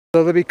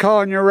So they'll be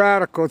calling you a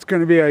radical. It's going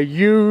to be a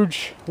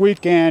huge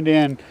weekend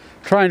in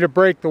trying to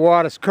break the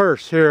Wattis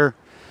curse here.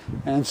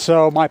 And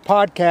so my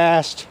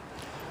podcast,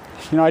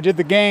 you know, I did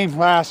the game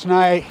last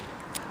night,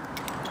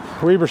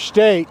 Weber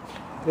State.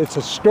 It's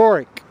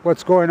historic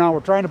what's going on.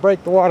 We're trying to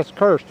break the Wattis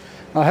curse.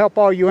 I'll help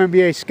all you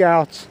NBA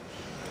scouts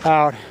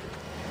out.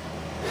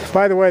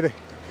 By the way, the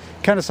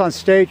Kennesaw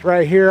State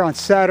right here on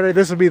Saturday,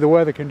 this will be the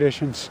weather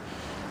conditions.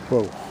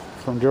 Whoa,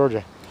 from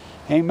Georgia.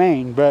 Ain't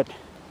Maine, but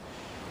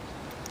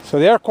so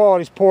the air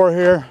quality's poor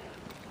here.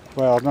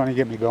 Well, don't even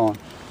get me going.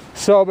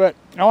 So, but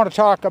I want to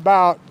talk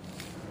about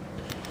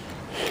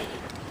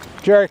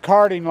Jerrick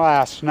Harding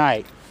last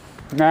night.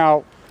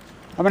 Now,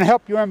 I'm going to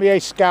help you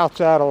NBA scouts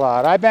out a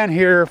lot. I've been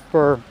here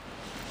for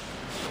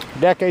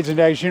decades and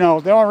days. You know,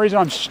 the only reason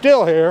I'm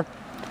still here,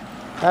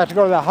 I have to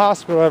go to the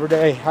hospital every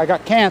day. I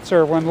got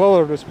cancer when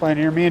Lillard was playing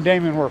here. Me and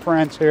Damien were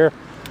friends here.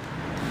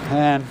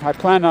 And I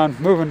planned on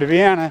moving to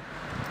Vienna,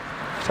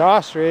 to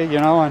Austria, you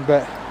know,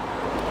 but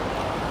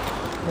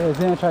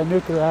there's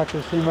anti-nuclear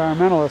activist,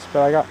 environmentalist,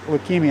 but I got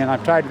leukemia and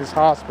I'm tied to this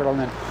hospital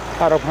and then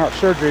had open heart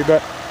surgery.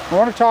 But I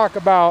want to talk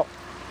about,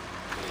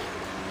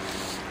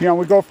 you know,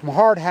 we go from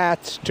hard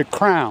hats to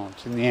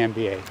crowns in the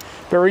NBA.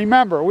 But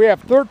remember, we have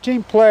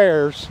 13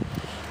 players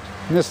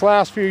in this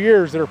last few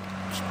years that are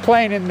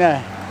playing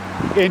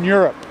in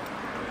Europe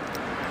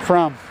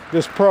from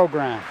this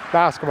program,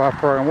 basketball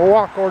program. We'll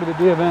walk over to the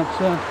D event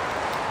soon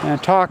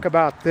and talk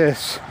about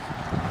this.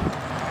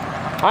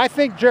 I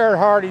think Jerrick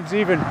Harding's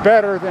even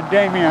better than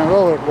Damian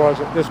Lillard was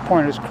at this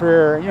point in his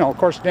career. You know, of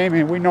course,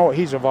 Damian, we know what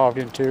he's evolved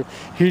into.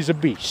 He's a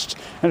beast.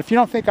 And if you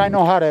don't think I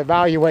know how to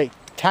evaluate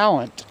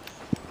talent,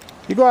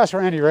 you go ask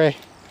Randy Ray.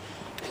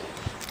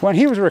 When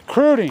he was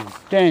recruiting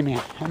Damian,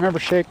 I remember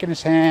shaking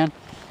his hand.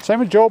 Same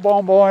with Joe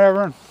Bombo,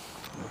 whatever.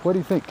 What do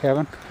you think,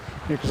 Kevin?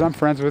 Because I'm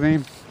friends with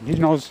him. He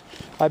knows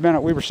I've been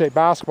at Weber State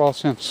basketball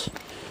since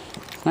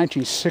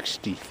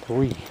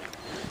 1963.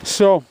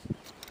 So,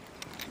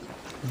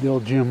 the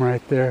old gym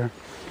right there.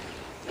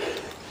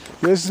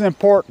 This is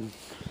important.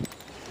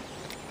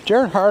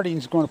 Jerrick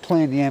Harding's going to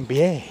play in the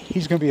NBA.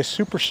 He's going to be a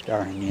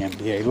superstar in the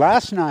NBA.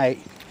 Last night,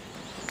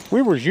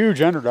 we were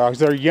huge underdogs.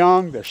 They're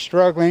young, they're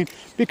struggling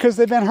because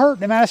they've been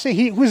hurt. And I say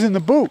he was in the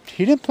boot.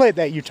 He didn't play at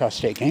that Utah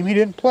State game. He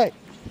didn't play.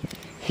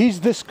 He's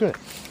this good.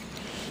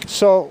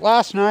 So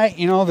last night,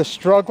 you know, the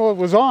struggle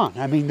was on.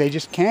 I mean, they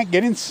just can't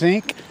get in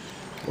sync.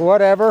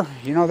 Whatever.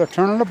 You know, they're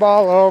turning the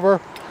ball over.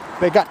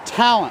 They got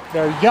talent.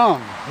 They're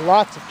young.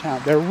 Lots of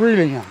talent. They're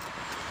really young.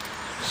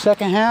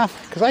 Second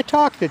half, because I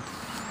talked to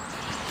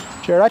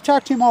Jared. I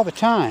talk to him all the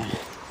time.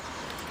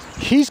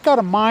 He's got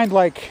a mind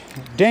like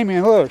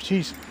Damian Lillard.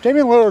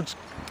 Damian Lillard's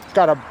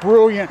got a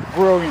brilliant,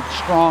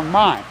 strong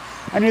mind.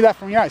 I knew that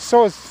from young.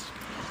 So is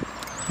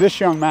this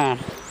young man.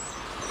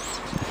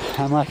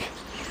 I'm like,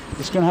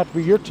 it's going to have to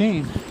be your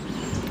team.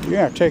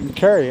 You're taking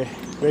care of it.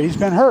 But he's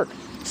been hurt.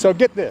 So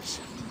get this.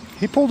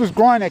 He pulled his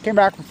groin. I came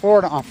back from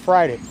Florida on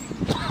Friday.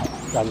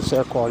 God, this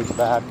air quality's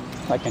bad.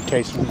 I can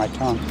taste it in my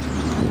tongue.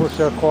 Worst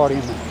air quality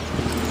in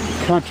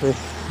the country.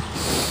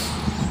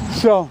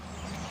 So,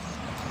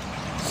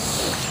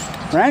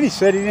 Randy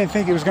said he didn't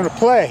think he was going to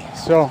play.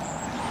 So,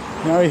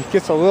 you know, he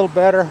gets a little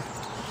better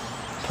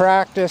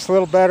practice, a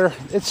little better.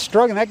 It's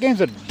struggling. That game's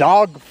a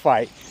dog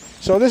fight.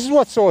 So this is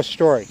what's so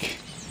historic.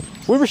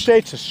 Weber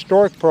State's a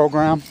historic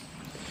program.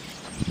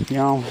 You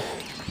know,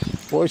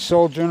 Roy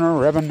Sojourner,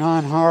 Revin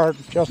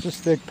Nonhart, Justice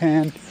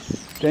Thigpen,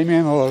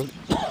 Damian Lillard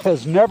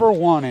has never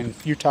won in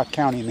Utah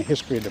County in the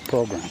history of the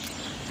program.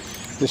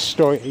 This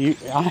story,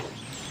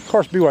 of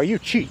course, BYU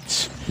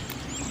cheats.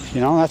 You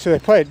know, that's who they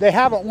played. They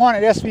haven't won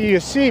at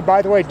SVUC.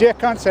 By the way, Dick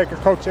Hunsaker,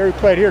 coach there, he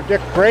played here. Dick,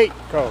 great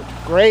coach,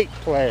 great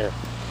player.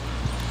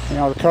 You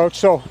know, the coach.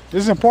 So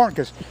this is important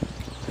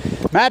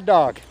because Mad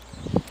Dog,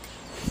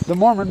 the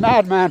Mormon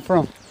madman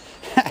from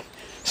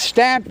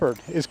Stanford,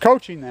 is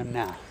coaching them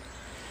now.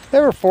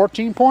 They were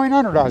 14-point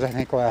underdogs, I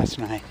think, last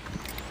night.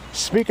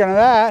 Speaking of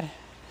that,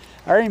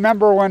 I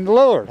remember when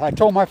Lillard, I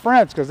told my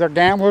friends, because they're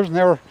gamblers and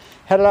they were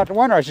headed out to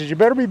winter, I said, you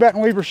better be betting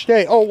Weber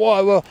State. Oh,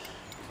 well,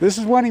 this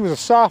is when he was a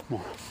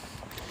sophomore.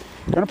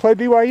 Going to play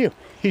BYU.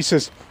 He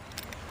says,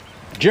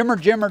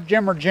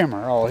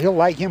 Jimmer. Oh, he'll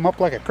light him up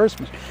like a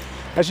Christmas.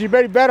 I said, you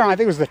better bet on, I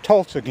think it was the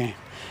Tulsa game.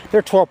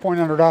 They're 12-point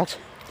underdogs.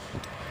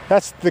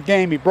 That's the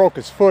game he broke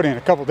his foot in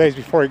a couple days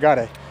before he got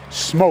a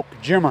smoke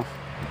Jimmer,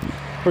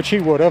 which he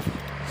would have.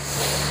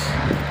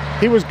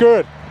 He was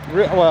good.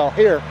 Well,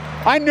 here,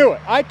 I knew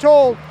it. I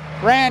told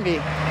Randy,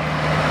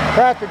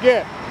 I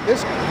forget,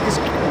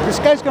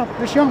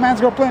 this young man's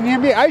gonna play in the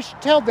NBA. I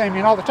should tell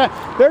Damien all the time.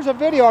 There's a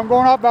video I'm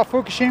going off about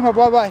Fukushima,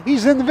 blah, blah.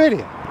 He's in the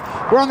video.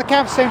 We're on the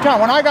campus at the same time.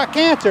 When I got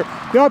cancer,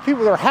 the only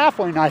people that were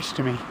halfway nice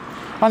to me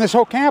on this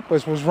whole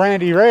campus was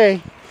Randy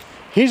Ray.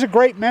 He's a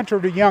great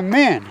mentor to young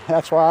men.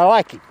 That's why I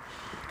like him.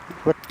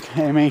 Look,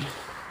 I mean,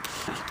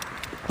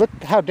 look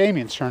how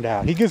Damien's turned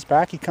out. He gives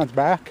back, he comes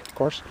back, of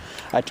course.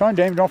 I told him,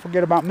 Damien, don't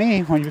forget about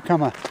me when you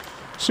become a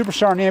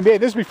superstar in the NBA.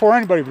 This is before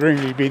anybody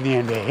dreamed of being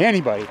in the NBA.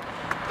 Anybody.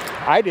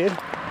 I did.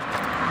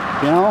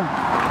 You know,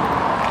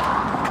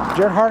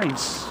 Jerrick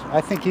Harding's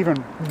I think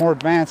even more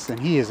advanced than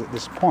he is at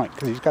this point,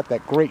 because he's got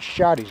that great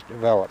shot he's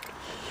developed.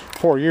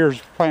 4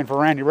 years playing for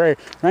Randy Ray.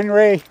 Randy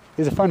Ray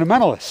is a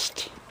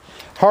fundamentalist.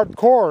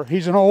 Hardcore,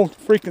 he's an old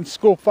freaking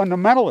school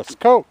fundamentalist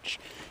coach.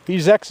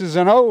 He's X's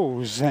and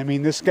O's. I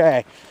mean, this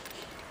guy,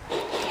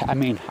 I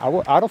mean,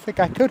 I don't think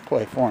I could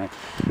play for him.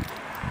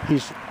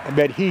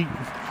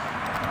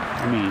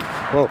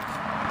 Whoa.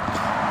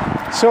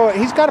 So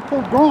he's got a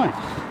pulled groin.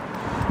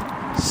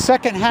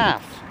 Second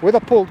half, with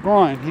a pulled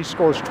groin, he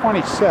scores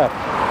 27.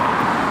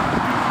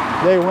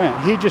 They win.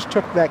 He just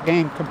took that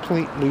game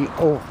completely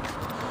over.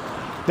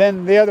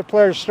 Then the other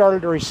players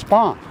started to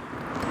respond.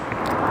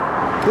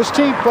 This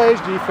team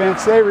plays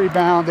defense, they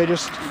rebound,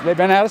 they've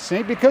been out of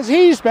sync because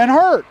he's been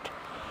hurt.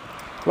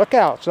 Look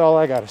out, that's all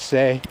I gotta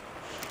say.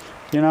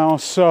 You know,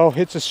 so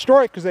it's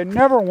historic because they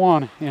never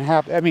won in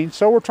half. I mean,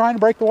 so we're trying to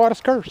break the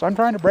Wattis curse. I'm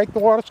trying to break the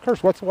Wattis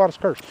curse. What's the Wattis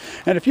curse?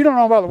 And if you don't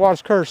know about the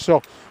Wattis curse,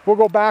 so we'll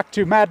go back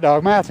to Mad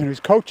Dog Matheson, who's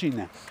coaching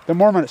them. The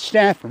Mormon at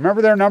Stanford.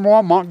 Remember their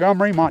 #1,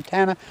 Montgomery,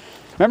 Montana?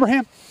 Remember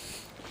him?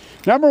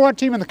 #1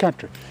 team in the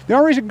country. The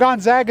only reason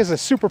Gonzaga is a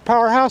super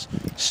powerhouse,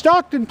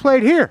 Stockton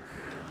played here.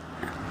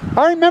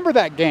 I remember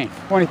that game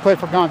when he played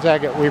for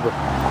Gonzaga at Weber.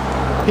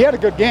 He had a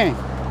good game.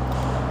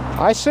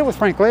 I sit with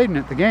Frank Layden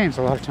at the games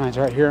a lot of times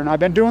right here, and I've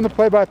been doing the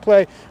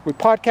play-by-play. We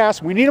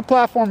podcast. We need a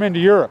platform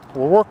into Europe.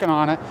 We're working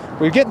on it.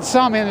 We're getting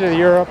some into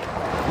Europe,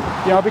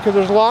 you know, because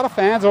there's a lot of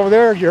fans over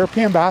there,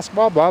 European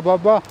basketball, blah, blah,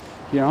 blah,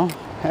 you know.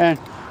 And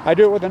I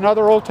do it with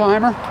another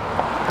old-timer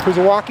who's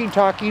a walking,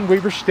 talking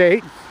Weber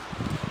State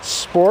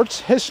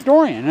sports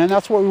historian, and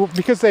that's what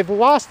because they've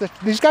lost it.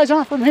 These guys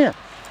aren't from here.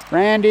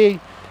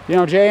 Randy, you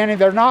know, Jay, Annie,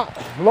 they're not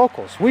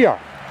locals. We are.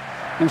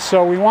 And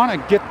so we want to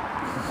get,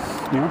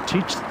 you know,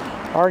 teach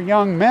our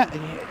young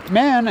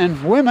men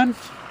and women.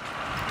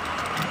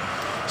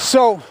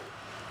 So,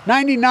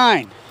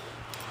 99.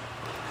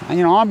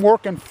 You know, I'm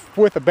working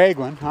with a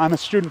Bagelin. I'm a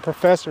student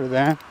professor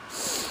then.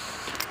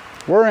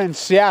 We're in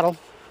Seattle.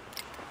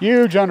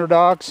 Huge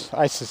underdogs.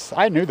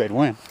 I knew they'd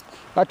win.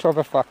 I told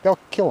them, fuck, they'll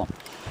kill them.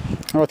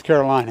 North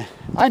Carolina.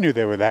 I knew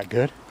they were that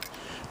good.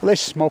 Well, they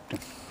smoked them.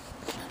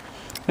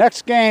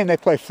 Next game, they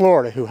play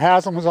Florida, who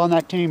Haslam was on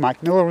that team,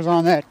 Mike Miller was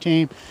on that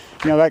team,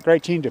 you know, that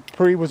great team,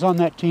 Dupree was on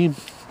that team.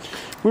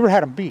 We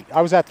had them beat.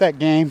 I was at that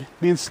game,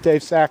 me and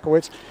Dave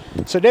Sakowitz.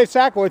 So Dave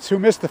Sakowitz, who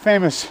missed the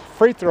famous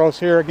free throws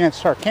here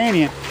against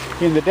Tarkanian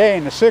in the day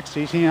in the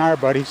 60s, he and I are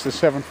buddies, the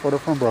 7-footer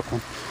from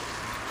Brooklyn,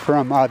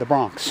 from the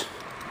Bronx.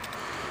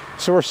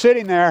 So we're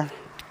sitting there,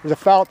 there's a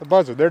foul at the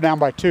buzzer, they're down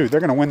by 2, they're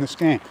going to win this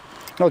game.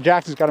 No,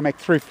 Jackson's got to make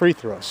 3 free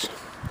throws.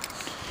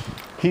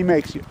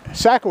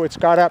 Sakowitz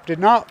got up, did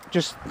not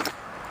just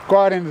go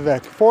out into the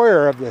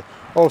foyer of the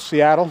old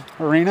Seattle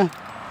arena.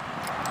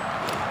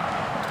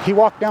 He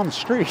walked down the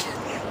street.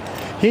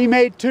 He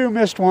made 2,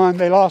 missed 1,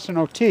 they lost an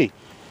OT.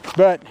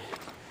 But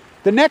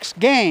the next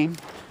game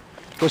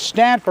was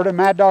Stanford and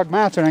Mad Dog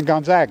Matheson and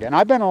Gonzaga. And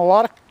I've been in a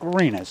lot of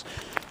arenas,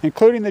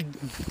 including the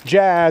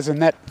Jazz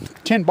and that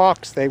tin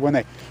box when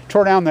they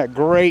tore down that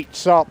great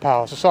Salt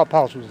Palace. The Salt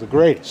Palace was the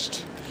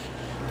greatest.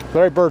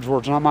 Larry Bird's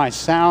words, not mine.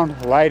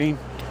 Sound, lighting,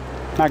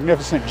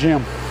 magnificent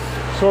gym.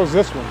 So is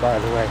this one, by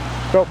the way.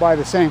 Built by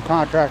the same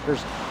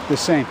contractors, the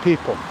same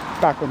people.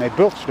 Back when they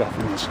built stuff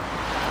in this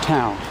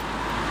town,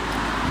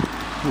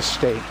 this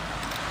state.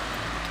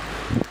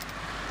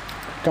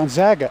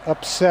 Gonzaga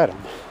upset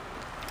them.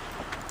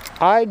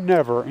 I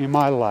never in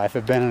my life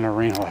have been in an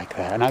arena like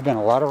that. And I've been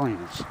in a lot of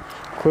arenas,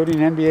 including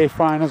NBA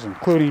Finals,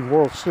 including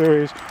World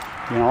Series,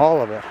 you know,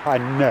 all of it.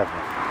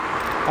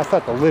 I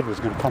thought the lid was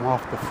going to come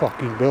off the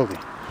fucking building.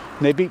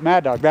 And they beat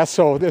Mad Dog.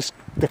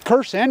 The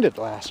curse ended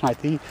last night,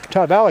 the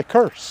Utah Valley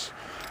curse.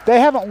 They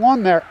haven't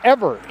won there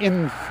ever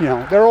in, you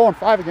know, they're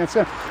 0-5 against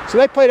them. So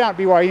they played out at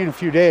BYU in a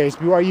few days.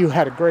 BYU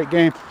had a great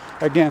game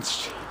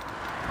against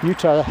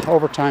Utah,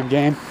 overtime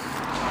game.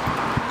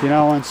 You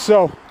know, and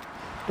so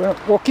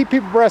we'll keep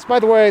people abreast. By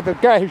the way, the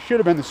guy who should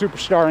have been the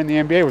superstar in the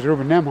NBA was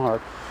Ruben Nembhard.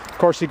 Of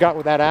course, he got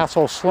with that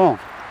asshole Sloan.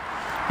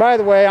 By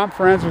the way, I'm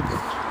friends with,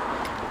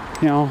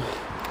 you know,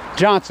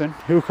 Johnson,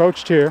 who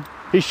coached here.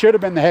 He should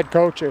have been the head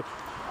coach.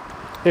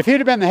 If he'd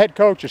have been the head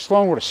coach,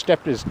 Sloan would have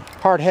stepped his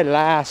hard-headed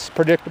ass,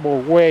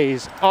 predictable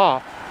ways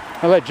off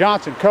and let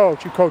Johnson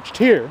coach, who coached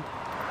here.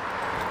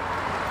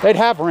 They'd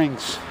have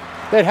rings.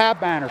 They'd have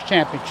banners,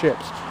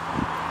 championships.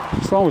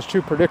 Sloan was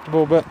too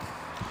predictable, but,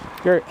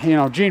 you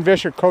know, Gene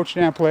Vischer coached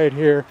and played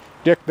here.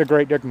 The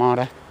great Dick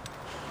Motta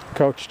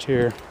coached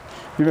here.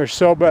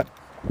 So, but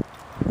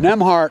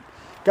Nembhard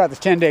got the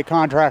 10-day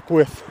contract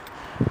with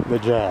the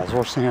Jazz.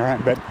 Worst thing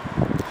around, but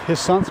his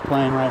son's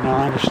playing right now,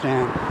 I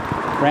understand.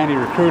 Randy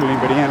recruited him,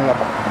 but he ended up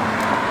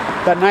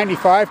that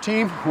 95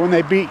 team when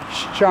they beat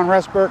Sean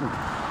Resbert and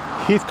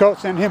Heathcote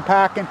sent him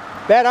packing.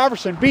 That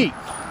Iverson beat.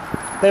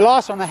 They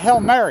lost on the Hail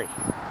Mary.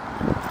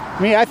 I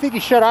mean, I think he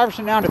shut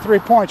Iverson down to 3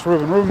 points,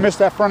 Ruben. Ruben missed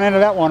that front end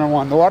of that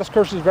one-on-one. The Wattis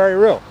curse is very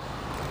real.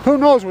 Who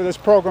knows where this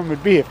program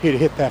would be if he'd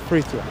hit that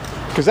free throw?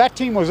 Because that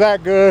team was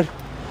that good,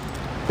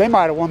 they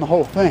might have won the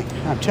whole thing.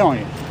 I'm telling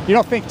you. You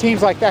don't think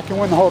teams like that can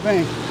win the whole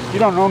thing? You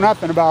don't know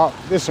nothing about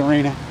this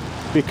arena,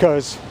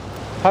 because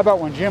How about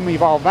when Jimmy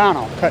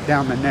Valvano cut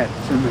down the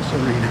nets in this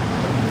arena?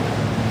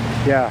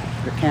 Yeah,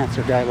 the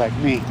cancer guy like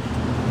me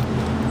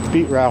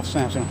beat Ralph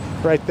Sampson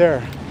right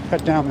there,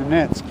 cut down the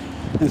nets.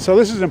 And so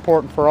this is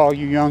important for all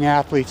you young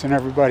athletes and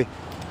everybody.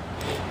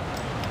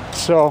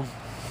 So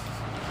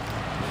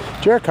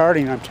Jerrick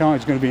Harding, I'm telling you,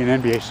 is going to be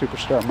an NBA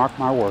superstar. Mark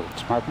my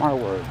words. Mark my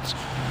words.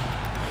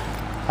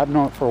 I've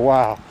known it for a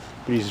while,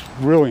 but he's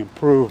really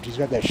improved. He's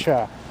got that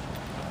shot.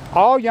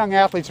 All young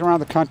athletes around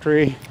the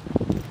country,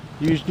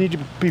 you need to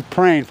be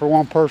praying for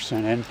one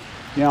person. And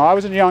you know, I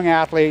was a young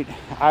athlete.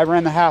 I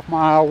ran the half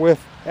mile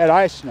with Ed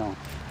Icestone.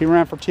 He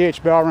ran for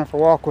T.H. Bell, ran for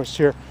Walquist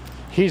here.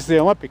 He's the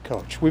Olympic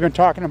coach. We've been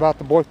talking about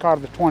the boycott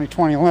of the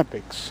 2020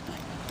 Olympics.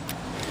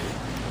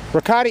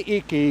 Rakati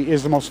Iki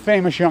is the most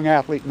famous young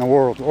athlete in the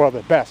world, or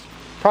the best.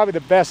 Probably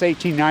the best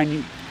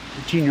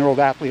 18-year-old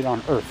athlete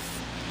on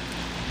earth.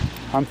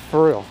 I'm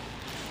for real.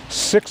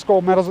 6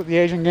 gold medals at the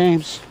Asian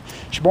Games.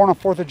 She's born on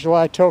 4th of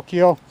July,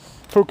 Tokyo.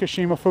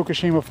 Fukushima,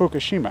 Fukushima,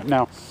 Fukushima.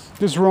 Now,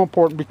 this is real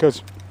important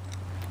because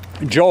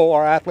Joel,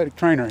 our athletic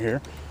trainer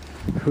here,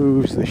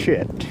 who's the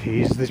shit.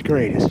 He's the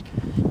greatest.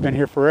 Been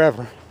here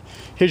forever.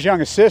 His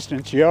young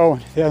assistants, Yo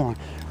and the other one,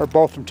 are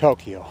both from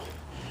Tokyo.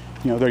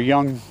 You know, they're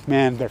young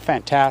men, they're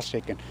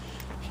fantastic, and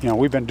you know,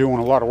 we've been doing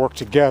a lot of work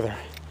together.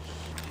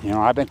 You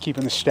know, I've been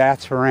keeping the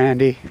stats for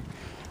Randy.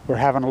 We're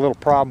having a little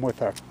problem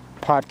with our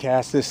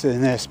podcast, this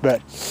and this,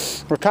 but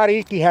Rakati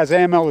Iki has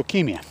AML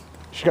leukemia.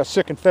 She got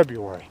sick in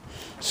February.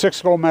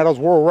 6 gold medals,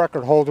 world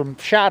record holder,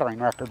 shattering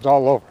records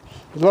all over.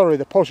 Literally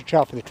the poster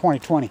child for the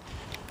 2020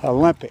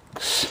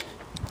 Olympics.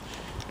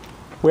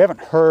 We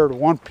haven't heard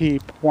one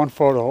peep, one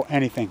photo,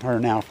 anything her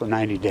now for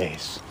 90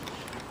 days.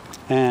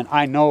 And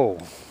I know,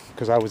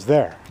 because I was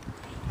there.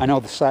 I know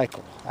the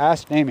cycle. I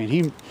asked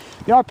Damien.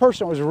 The only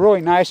person that was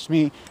really nice to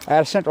me, I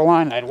had a central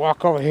line, I'd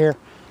walk over here.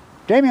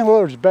 Damian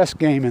Lillard's best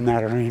game in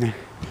that arena.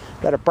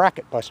 Got a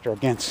bracket buster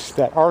against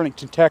that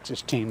Arlington,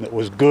 Texas team that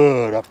was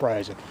good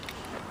uprising.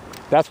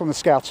 That's when the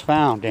scouts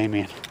found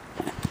Damian.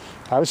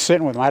 I was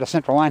sitting with him. I had a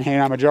central line hanging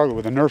on my jugular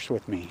with a nurse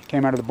with me.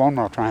 Came out of the bone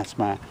marrow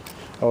transplant.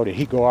 Oh, did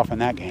he go off in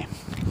that game.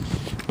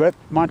 But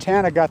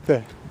Montana got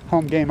the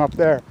home game up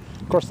there.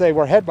 Of course, they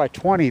were ahead by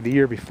 20 the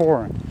year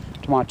before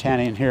to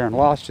Montana in here and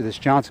lost to this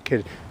Johnson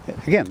kid.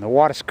 Again, the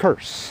Wattis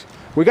curse.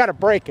 We got to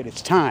break it.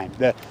 It's time.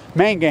 The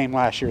main game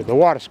last year, the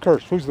Wattis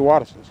curse. Who's the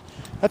Wattises?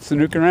 That's the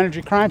Nuclear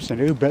Energy Crime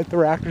Center who built the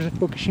reactors at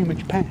Fukushima,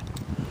 Japan.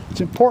 It's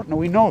important that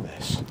we know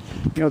this.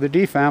 You know, the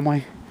D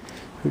family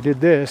who did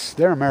this,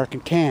 they're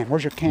American can.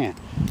 Where's your can?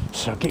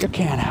 So get your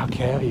can out,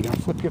 Cal. You gonna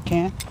flip your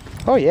can?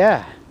 Oh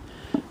yeah.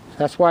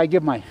 That's why I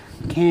give my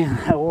can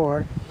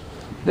award.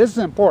 This is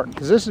important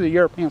because this is a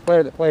European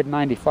player that played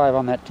 95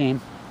 on that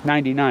team.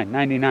 99,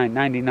 99,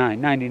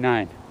 99,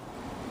 99.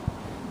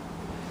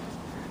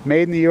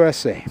 Made in the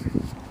USA.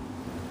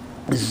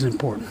 This is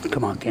important.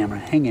 Come on, camera.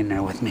 Hang in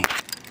there with me.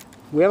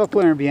 We have a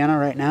player in Vienna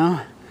right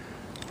now.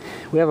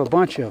 We have a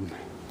bunch of them.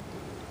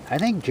 I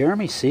think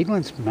Jeremy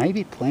Sieglin's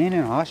maybe playing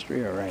in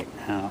Austria right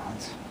now.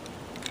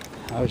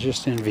 I was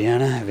just in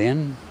Vienna.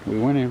 We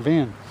went in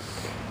Vienna.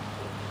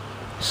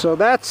 So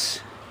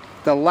that's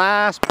the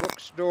last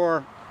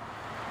bookstore.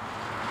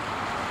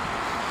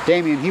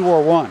 Damien, he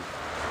wore 1.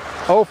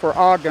 O for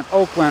Ogden,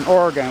 Oakland,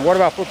 Oregon. What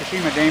about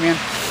Fukushima, Damien?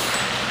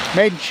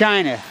 Made in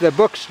China. The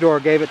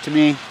bookstore gave it to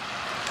me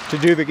to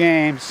do the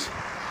games.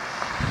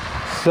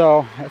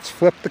 So let's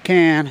flip the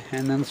can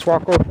and then let's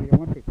walk over to the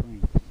Olympic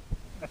ring.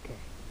 Okay.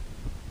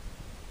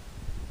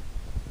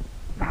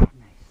 Ah, nice.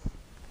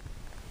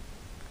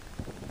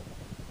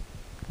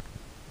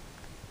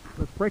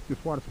 Let's break this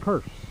Wattis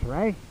curse,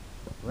 right?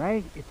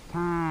 Right? It's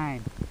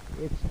time.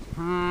 It's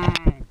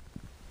time.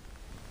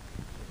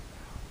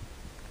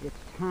 It's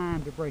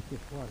time to break this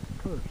Wattis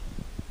curse.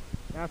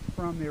 That's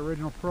from the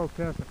original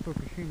protest of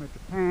Fukushima,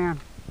 Japan.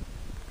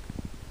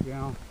 You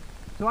know.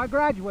 So I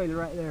graduated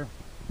right there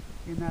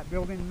in that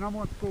building, the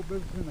 #1 school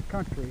business in the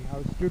country. I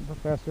was a student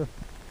professor.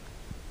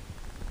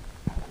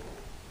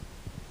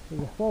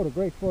 There's a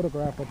great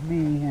photograph of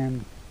me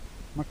and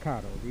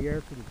Mikado, the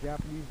heir to the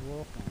Japanese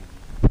royal family.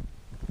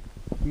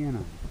 You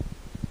know.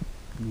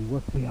 I mean,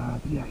 what's the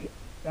odds? Yeah,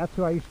 that's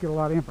who I used to get a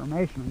lot of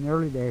information in the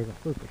early days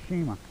of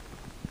Fukushima.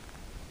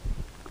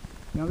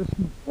 You know, this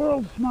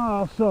world's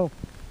small, so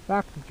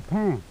back to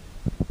Japan.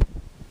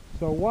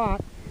 So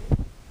Watt,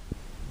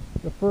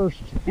 the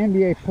first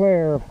NBA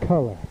player of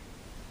color.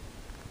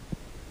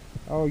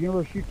 Oh,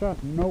 University of Utah?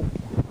 Nope.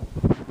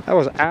 That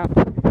was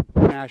after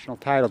national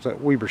titles at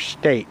Weber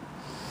State.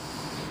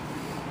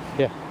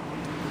 Yeah.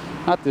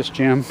 Not this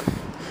gym.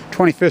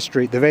 25th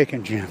Street, the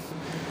vacant gym.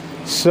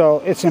 So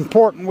it's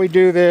important we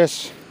do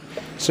this.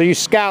 So you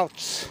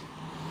scouts,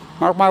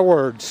 mark my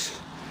words,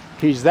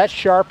 he's that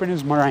sharp in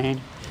his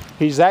brain.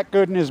 He's that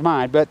good in his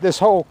mind. But this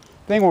whole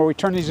thing where we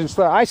turn these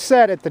into... I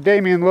said at the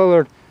Damian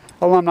Lillard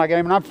alumni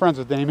game, and I'm friends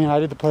with Damian. I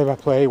did the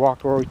play-by-play. He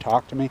walked over, he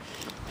talked to me.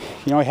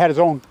 You know, he had his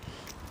own...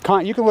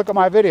 You can look at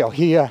my video.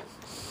 He had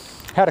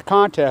a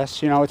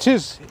contest. You know,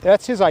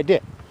 that's his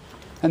idea.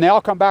 And they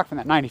all come back from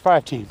that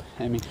 95 team.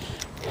 I mean,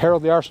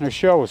 Harold the Arsonist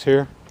Show was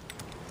here.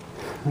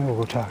 Oh,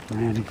 we'll talk to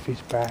Randy if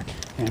he's back,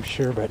 I'm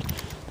sure. But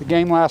the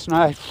game last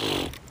night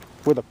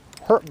with a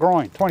hurt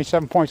groin,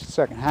 27 points in the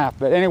second half.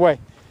 But anyway,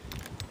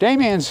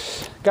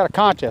 Damien's got a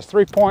contest,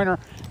 three-pointer,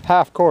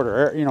 half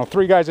quarter. You know,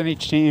 3 guys on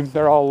each team.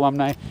 They're all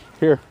alumni.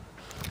 Here,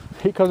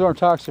 he comes over and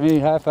talks to me,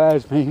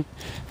 high-fives me,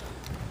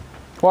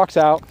 walks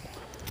out,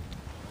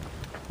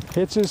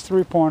 hits his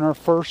three-pointer,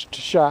 first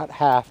shot,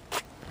 half.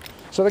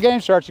 So the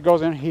game starts, he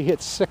goes in, he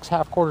hits 6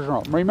 half quarters in a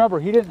row. Remember,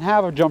 he didn't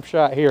have a jump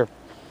shot here.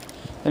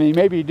 I mean,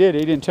 maybe he did,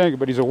 he didn't take it,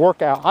 but he's a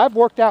workout. I've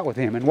worked out with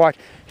him and watched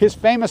his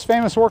famous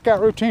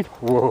workout routine.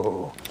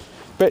 Whoa.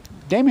 But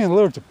Damian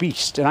Lillard's a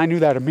beast, and I knew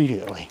that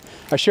immediately.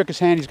 I shook his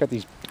hand, he's got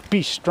these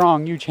beast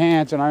strong, huge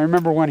hands, and I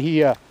remember when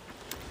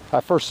I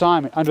first saw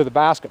him under the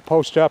basket,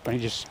 post up, and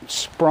he just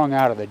sprung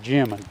out of the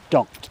gym and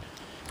dunked.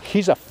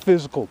 He's a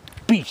physical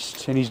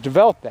beast, and he's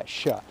developed that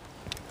shot.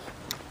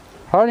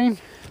 Harding,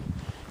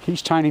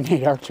 he's Tiny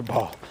Nate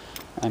Archibald.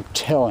 I'm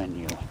telling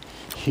you,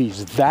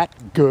 he's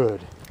that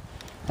good.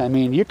 I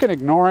mean, you can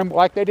ignore him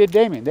like they did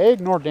Damien. They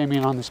ignored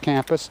Damien on this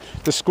campus.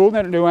 The school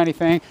didn't do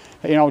anything.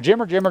 You know,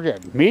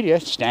 Jimmer, media,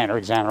 standard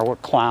examiner,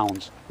 what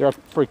clowns. They're a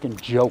freaking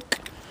joke.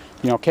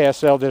 You know,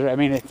 KSL did it. I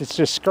mean, it's a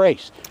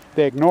disgrace.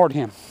 They ignored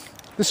him.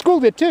 The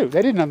school did too.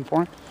 They did nothing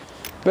for him.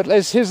 But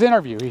as his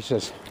interview, he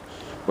says,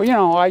 well, you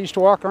know, I used to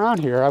walk around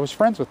here. I was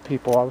friends with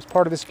people. I was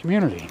part of this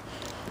community.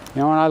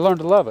 You know, and I learned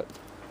to love it.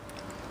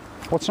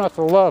 What's not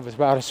to love is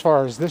about as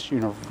far as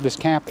this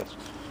campus.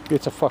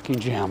 It's a fucking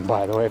gem,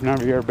 by the way. If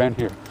none of you have ever been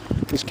here,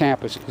 this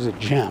campus is a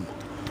gem.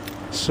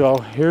 So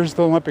here's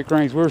the Olympic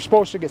rings. We were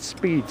supposed to get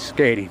speed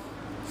skating.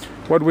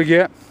 What did we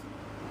get?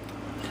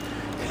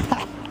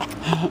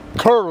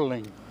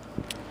 Curling.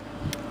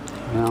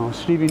 You know,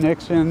 Stevie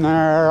Nicks in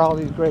there, all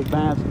these great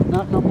bands.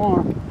 Not no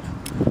more.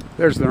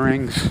 There's the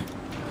rings.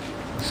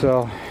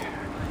 So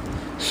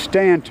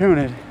stay in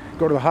tune.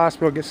 Go to the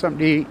hospital, get something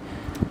to eat.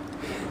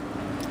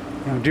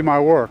 You know, do my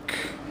work.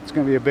 It's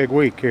going to be a big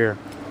week here.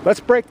 Let's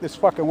break this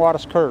fucking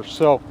Wattis curse.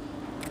 So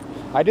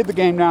I did the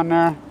game down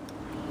there.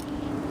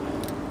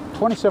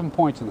 27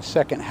 points in the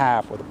second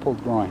half with a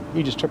pulled groin.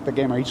 He just took the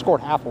game. He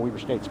scored half of Weber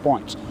State's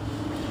points.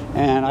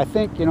 And I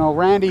think, you know,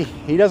 Randy,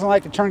 he doesn't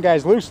like to turn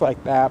guys loose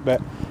like that,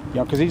 but, you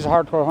know, because he's a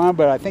hardcore hunter,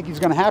 but I think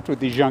he's going to have to with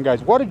these young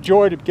guys. What a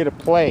joy to get a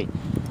play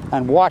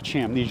and watch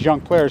him, these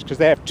young players, because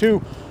they have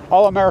 2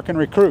 All-American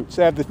recruits.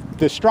 They have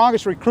the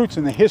strongest recruits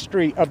in the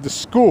history of the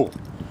school.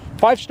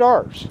 5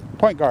 stars,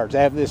 point guards. They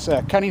have this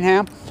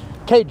Cunningham,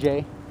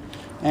 KJ,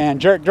 and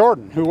Jerrick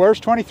Jordan, who wears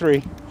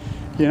 23.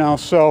 You know,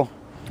 so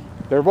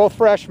they're both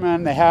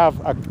freshmen. They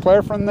have a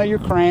player from the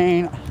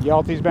Ukraine.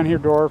 Yalty's been here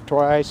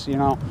twice. You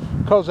know,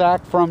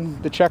 Kozak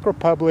from the Czech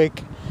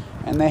Republic.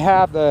 And they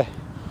have the,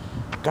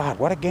 God,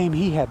 what a game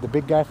he had, the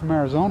big guy from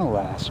Arizona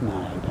last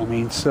night. I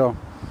mean, so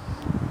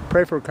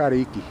pray for Ricardo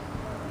Iki.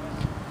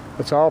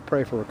 Let's all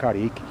pray for Ricardo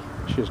Iki.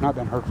 She has not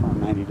been heard from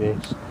in 90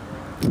 days.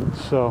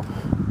 So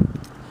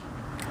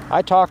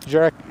I talked to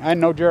Jerrick. I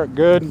know Jerrick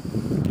good,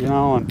 you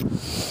know, and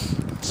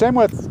same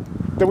with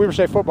the Weber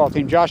State football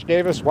team. Josh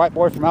Davis, white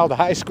boy from Alda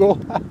High School,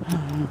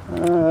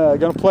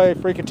 gonna play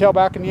freaking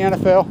tailback in the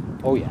NFL.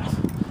 Oh yeah,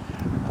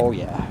 oh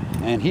yeah.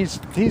 And he's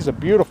a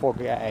beautiful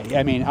guy.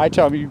 I mean, I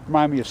tell him, you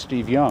remind me of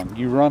Steve Young.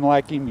 You run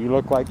like him, you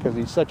look like, because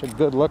he's such a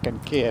good-looking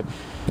kid,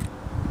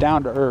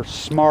 down to earth,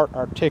 smart,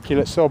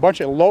 articulate. So a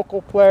bunch of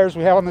local players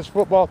we have on this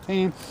football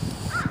team.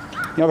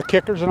 You know, the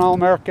kicker's an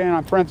All-American.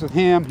 I'm friends with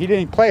him. He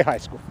didn't even play high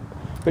school.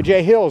 But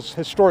Jay Hill's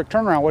historic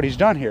turnaround, what he's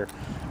done here,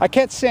 I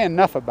can't say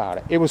enough about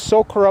it. It was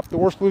so corrupt, the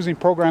worst losing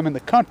program in the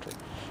country.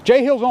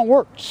 Jay Hill's own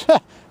words.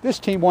 This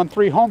team won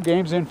 3 home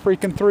games in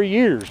freaking 3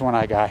 years when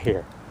I got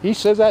here. He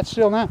says that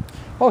still now.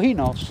 Oh, he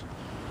knows.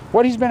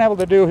 What he's been able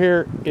to do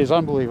here is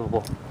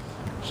unbelievable.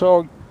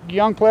 So,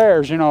 young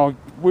players, you know,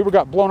 Weber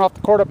got blown off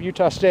the court up at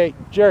Utah State.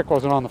 Jerrick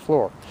wasn't on the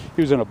floor.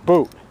 He was in a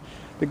boot.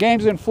 The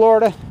game's in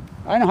Florida.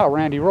 I know how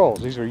Randy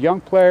rolls. These are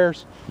young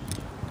players.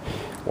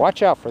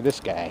 Watch out for this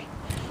guy.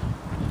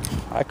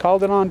 I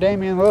called it on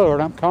Damian Lillard.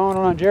 I'm calling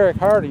it on Jerrick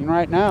Harding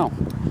right now.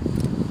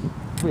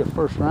 He'll be a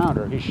first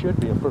rounder. He should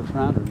be a first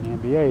rounder in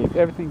the NBA. If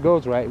everything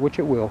goes right, which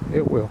it will.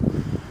 It will.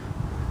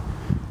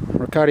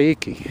 Ricardo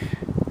Iki.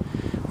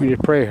 We need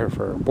to pray her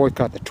for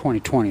boycott the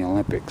 2020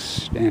 Olympics.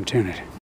 Stay tuned.